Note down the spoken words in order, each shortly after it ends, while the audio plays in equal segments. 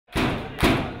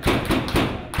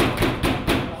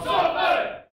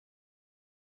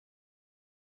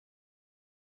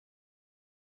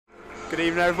Good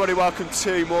evening everybody, welcome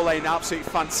to Moor Lane. Absolutely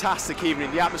fantastic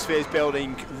evening. The atmosphere is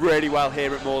building really well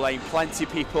here at Moor Lane. Plenty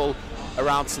of people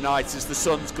around tonight as the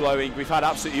sun's glowing. We've had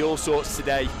absolutely all sorts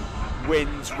today.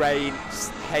 Winds, rain,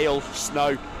 hail,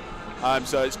 snow.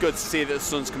 So it's good to see that the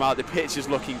sun's come out. The pitch is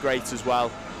looking great as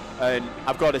well. And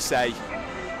I've got to say,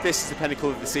 this is the pinnacle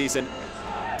of the season.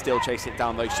 Still chasing it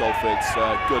down those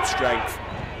Salfords. Good strength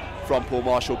from Poole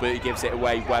Marshall, but he gives it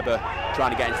away. Webber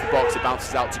trying to get into the box, it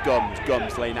bounces out to Gums.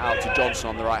 Gums laying it out to Johnson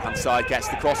on the right hand side, gets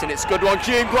the cross in, it's a good one.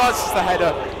 Hume blasts the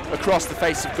header across the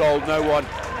face of goal. No one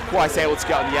quite able to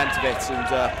get on the end of it,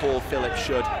 and Paul Phillips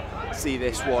should see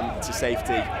this one to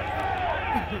safety.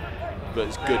 But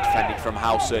it's good defending from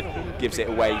Howson, gives it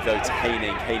away though to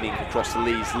Haining. Haining across to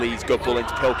Lees. Lees, good ball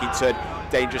into Pilkington.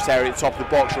 Dangerous area at the top of the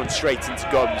box, runs straight into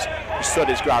Gums, who stood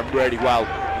his ground really well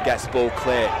and gets the ball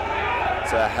clear.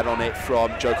 Head on it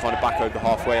from Joe Connor back over the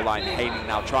halfway line. Haining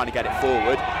now trying to get it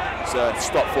forward. So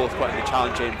stop forth putting the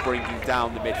challenge in, bringing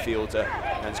down the midfielder,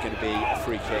 and it's going to be a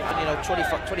free kick. And, you know,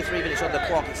 23 minutes on the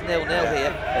clock. It's 0-0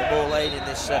 here at Moor Lane in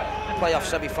this playoff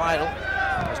semi-final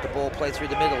as the ball played through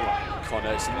the middle.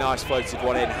 Connor, it's a nice floated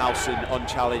one in. Howson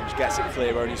unchallenged, gets it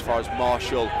clear only as far as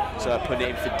Marshall. So putting it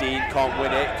in for Dean, can't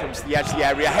win it. Comes to the edge of the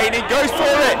area. Haining goes for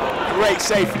it. Great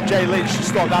save from Jay Lynch to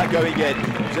stop that going in.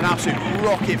 It was an absolute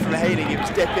rocket from Haining. It was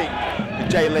dipping,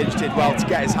 and Jay Lynch did well to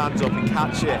get his hands up and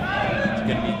catch it. It's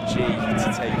going to be G to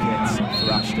take it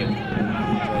for Ashton.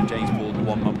 So James Poole, the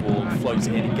one-man ball, floats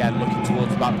it in again, looking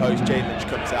towards the back post. Jay Lynch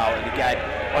comes out and again,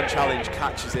 unchallenged,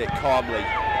 catches it calmly,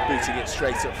 booting it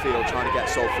straight upfield, trying to get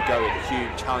Salford going.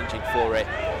 Hume challenging for it,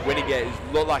 winning it. It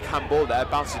looked like handball there,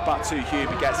 bounces back to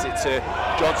Hume, he gets it to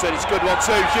Johnson. It's a good one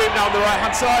too. Hume now on the right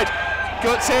hand side,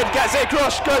 guts in, gets it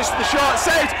across, goes to the shot,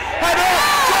 saved, header,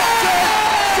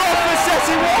 Johnson! Salford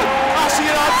City 1, Ashton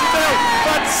United 0.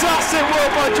 Fantastic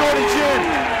work by Jordan Hume.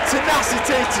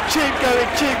 Tenacity to keep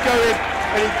going,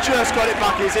 and he just got it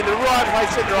back. He's in the right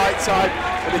place at the right time,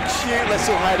 and a cute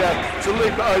little header to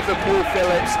loop it over Paul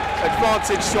Phillips.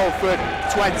 Advantage Salford,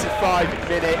 25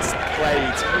 minutes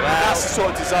played. That's the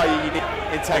sort of desire you need.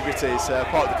 Integrity is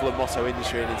part of the club motto,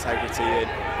 industry and integrity,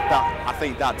 and that, I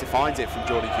think that defines it from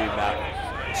Jordan Hume now.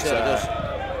 So does.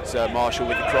 So Marshall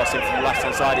with the cross in from the left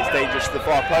hand side, it's dangerous to the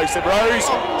far post. It Rose,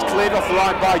 it's cleared off the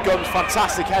line by Gums.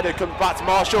 Fantastic header, comes back to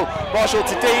Marshall. Marshall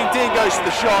to Dean, Dean goes to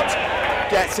the shot,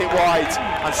 gets it wide,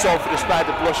 and Salford have spared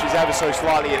the blushes ever so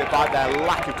slightly at the back there.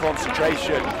 Lack of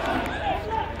concentration.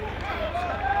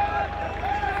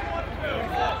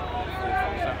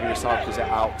 Recycles it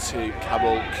out to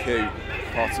Cabell Koo,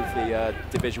 part of the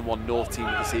Division 1 North team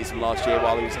of the season last year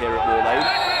while he was here at Moor Lane.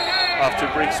 After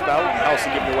a brief spell, Howson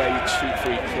giving away a cheap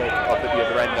free kick up at the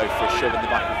other end though for a shove in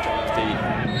the back of James Dean.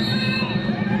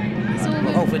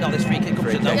 Well, hopefully not this free kick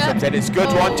comes in though. Comes in. It's a good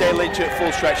one. Jay Lynch at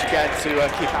full stretch again to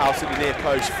keep it out at the near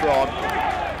post from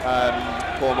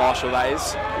Paul Marshall, that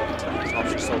is.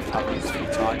 Obviously Salford have these a few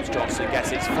times. Johnson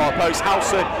gets it to far post.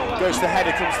 Howson goes to the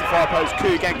header, comes to the far post.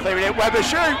 Koo again clearing it. Webber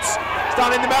shoots. It's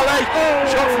down in the melee.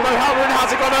 Shot from O'Halloran. Has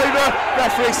it gone over?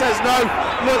 Referee says no.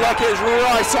 Looked like it was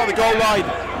right on the goal line.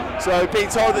 So being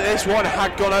told that this one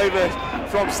had gone over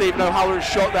from Stephen O'Halloran's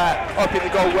shot there up in the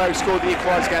goal where he scored the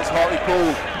equaliser against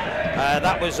Hartlepool.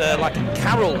 That was like a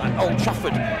carol at Old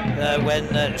Trafford when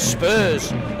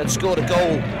Spurs had scored a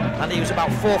goal and he was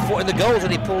about 4 foot in the goals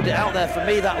and he pulled it out there. For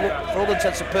me, that looked, for all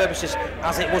intents and purposes,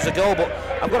 as it was a goal. But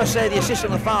I've got to say the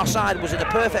assistant on the far side was in a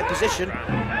perfect position,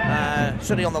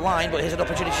 certainly on the line, but here's an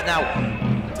opportunity now.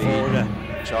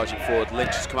 Charging forward,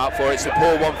 Lynch has come out for it. It's a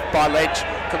poor one by Lynch,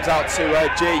 comes out to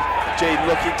G. G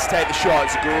looking to take the shot.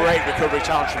 It's a great recovery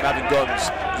challenge from Evan Gums.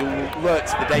 He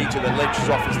alerts to the danger that Lynch is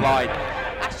off his line.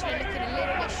 Actually looking a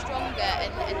little bit stronger and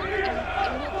in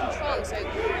more control, so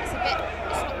it's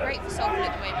not great for Salford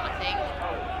at the moment, I think.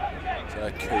 So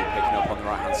Koo picking up on the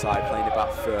right hand side, playing it back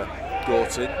for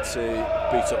Gorton to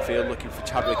boot upfield, looking for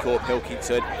Chadwick or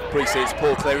Pilkington. Pre-sees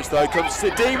poor clearance though, comes to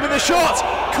Dean with a shot,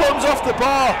 comes off the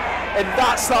bar. And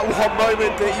that's that one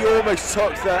moment that you almost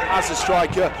took there as a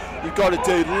striker. You've got to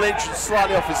do. Lynch was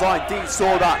slightly off his line. Dean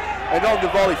saw that, and on the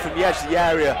volley from the edge of the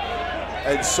area,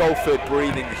 and Salford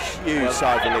breathing a huge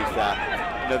sigh of relief there.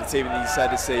 Another team in the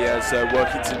ascendancy as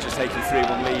Workington just taking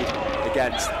 3-1 lead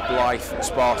against Blythe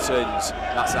Spartans.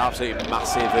 That's absolutely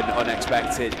massive and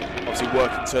unexpected. Obviously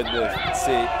Workington, the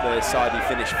side who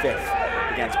finished 5th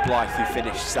against Blythe who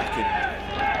finished 2nd.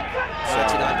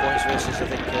 99 points versus, I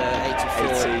think,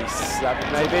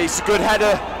 87 maybe. It's a good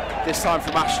header this time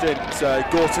from Ashton. So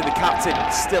Gorton, the captain,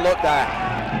 still up there.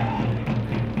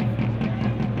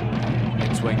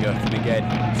 Ex-winger coming in.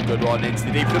 It's a good one into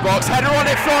the deep of the box. Header on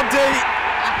it from Dean.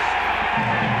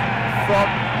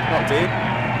 Not Dean.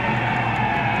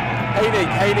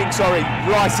 Haining, sorry,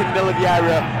 right in the middle of the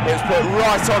area. It was put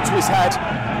right onto his head,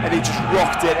 and he just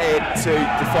rocked it into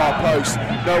the far post.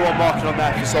 No one marking on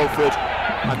there for Salford,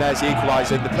 and there's the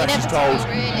equaliser. The pressure's told.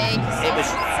 Really, it was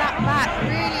sat back.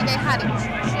 Really, they had it was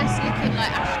just looking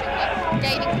like Ashton were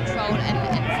gaining control, and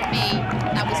for me,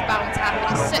 that was bound to happen.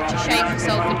 It's such a shame for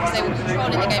Salford because they were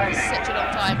controlling the game for such a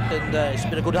long time. And it's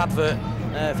been a good advert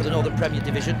for the Northern Premier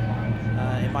Division.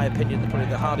 In my opinion, probably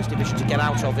the hardest division to get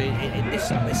out of in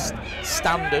this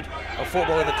standard of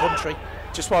football in the country.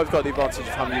 Just while we've got the advantage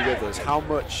of having you with us, how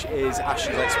much is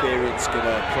Ashton's experience going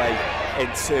to play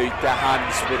into their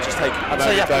hands? We're just taking a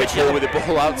moment though, Poole with the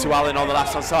ball out to Allen on the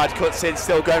left hand side, cuts in,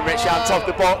 still going Richie on top of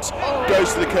the box,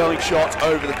 goes to the curling shot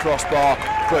over the crossbar,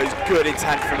 but it's good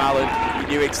intent from Allen. He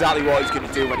knew exactly what he was going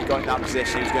to do when he got in that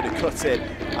position. He was going to cut in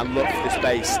and look for the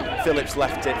space. Phillips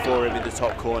left it for him in the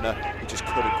top corner. He just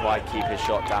couldn't quite keep his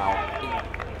shot down.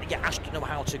 Yeah, Ashton know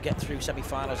how to get through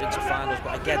semi-finals into finals,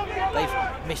 but again,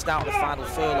 they've missed out the final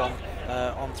furlong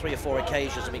on 3 or 4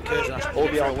 occasions. I mean, Curzon Ashton all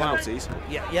the old penalties.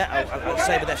 I'd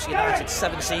say with FC United,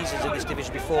 7 seasons in this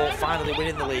division before finally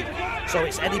winning the league. So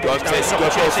it's anybody's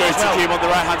opportunity as well. On the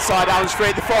right-hand side, Allen's free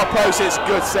at the far post. It's a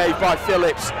good save by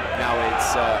Phillips. Now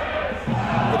it's.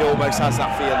 It almost has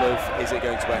that feel of, is it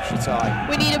going to extra time?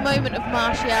 We need a moment of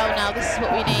Martial now, this is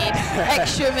what we need.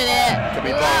 Extra minute, can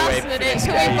we borrow him minute,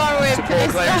 can we borrow him for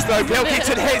this last minute?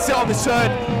 Pilkington hits it on the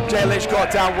turn. Jay Lynch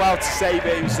got down well to save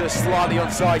it, he was just slightly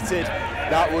unsighted.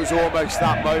 That was almost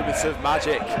that moment of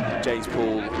magic. James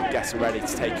Poole getting ready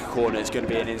to take a corner, it's going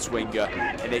to be an in-swinger.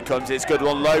 And it comes, it's good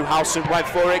one low, Howson went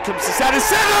for it, comes to Seddon,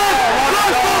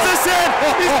 pulls us in!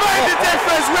 He's made the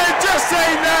difference, we're just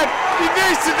saying that! He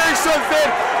needs to do something,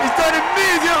 he's done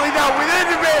immediately now within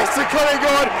the minutes to coming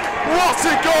on. What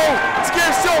a goal to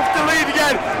give Salford the lead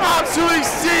again, absolutely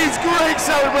sees great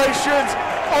celebrations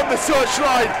on the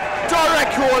touchline.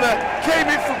 Direct corner, came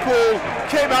in for Poole,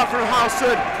 came out from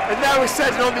Howson, and now we're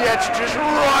Seddon on the edge, just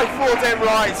rifled him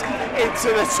right into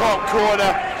the top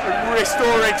corner and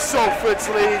restoring Salford's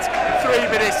lead 3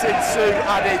 minutes into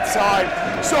added time.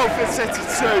 Salford City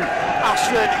 2,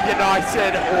 Ashton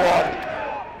United 1.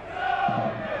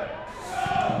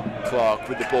 Clark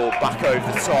with the ball back over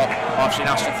the top. Ashton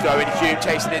throwing, Hume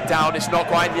chasing it down. It's not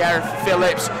quite in the area for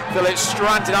Phillips. Phillips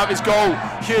stranded out of his goal.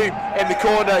 Hume in the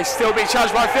corner. He's still being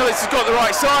challenged by Phillips. He's got the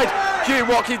right side. Hume,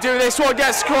 what can he do? This one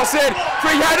gets across in.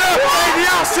 Free header. Maybe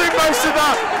absolute most of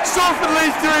that. Salford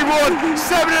lead 3-1.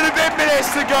 7 and a bit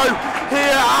minutes to go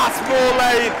here at Moor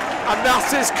Lane. And that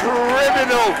is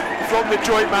criminal from the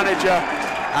joint manager.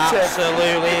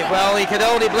 Absolutely. Well, he could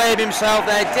only blame himself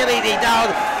there. Dilly-dee down.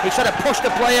 He should have pushed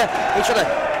the player. He should have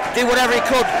do whatever he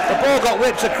could. The ball got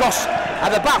whipped across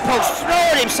at the back post,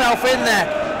 throwing himself in there.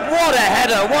 What a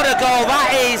header, what a goal.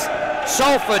 That is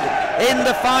Salford in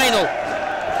the final.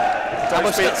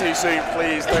 Don't speak too soon,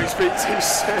 please. Don't speak too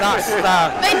soon. That's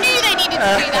that. They knew they needed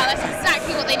to do that. That's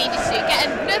exactly what they needed to do. Get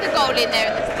another goal in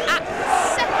there in the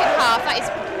second half. That is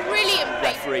brilliant.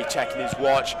 Referee checking his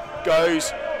watch.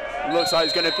 Goes. Looks like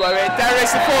he's going to blow it. There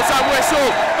is the full-time whistle.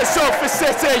 And Salford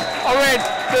City are in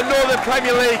the Northern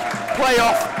Premier League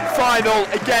playoff final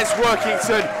against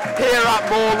Workington here at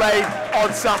Moor Lane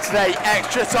on Saturday.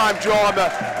 Extra time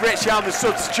drama. Richie Allen, the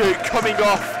substitute, coming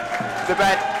off the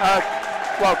bench.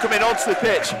 Coming onto the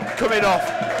pitch, coming off.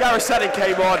 Gareth Seddon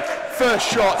came on. First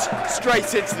shot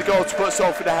straight into the goal to put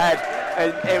Salford ahead,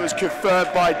 and it was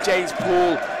confirmed by James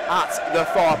Poole at the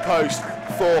far post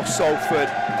for Salford.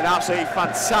 An absolutely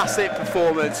fantastic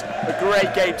performance, a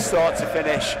great game start to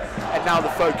finish, and now the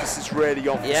focus is really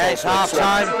on for Salford. It's half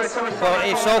time, but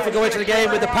if Salford go into the game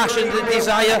with the passion, the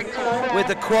desire, with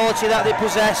the quality that they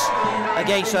possess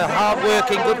against a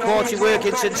hard-working, good quality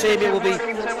Workington team, it will be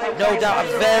no doubt a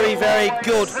very, very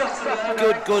good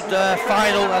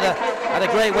final and a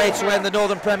great way to end the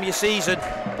Northern Premier season.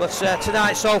 But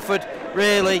tonight Salford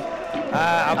really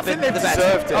I think they've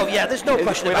deserved it. Oh yeah, there's no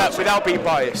question about it. Without being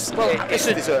biased, well,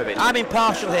 listen, deserve it. I'm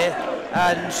impartial here,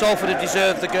 and Salford have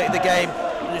deserved the game.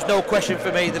 There's no question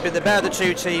for me. They've been the better of the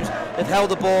two teams. They've held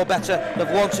the ball better. They've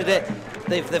wanted it.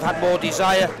 They've had more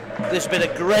desire. There's been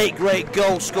a great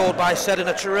goal scored by Seddon,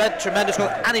 a tremendous goal.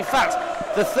 And in fact,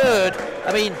 the third,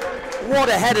 I mean, what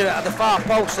a header at the far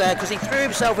post there, because he threw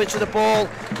himself into the ball.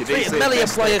 3 million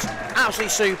players, absolutely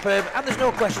superb. And there's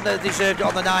no question they deserved it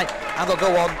on the night, and they'll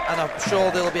go on, and I'm sure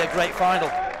there'll be a great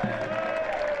final.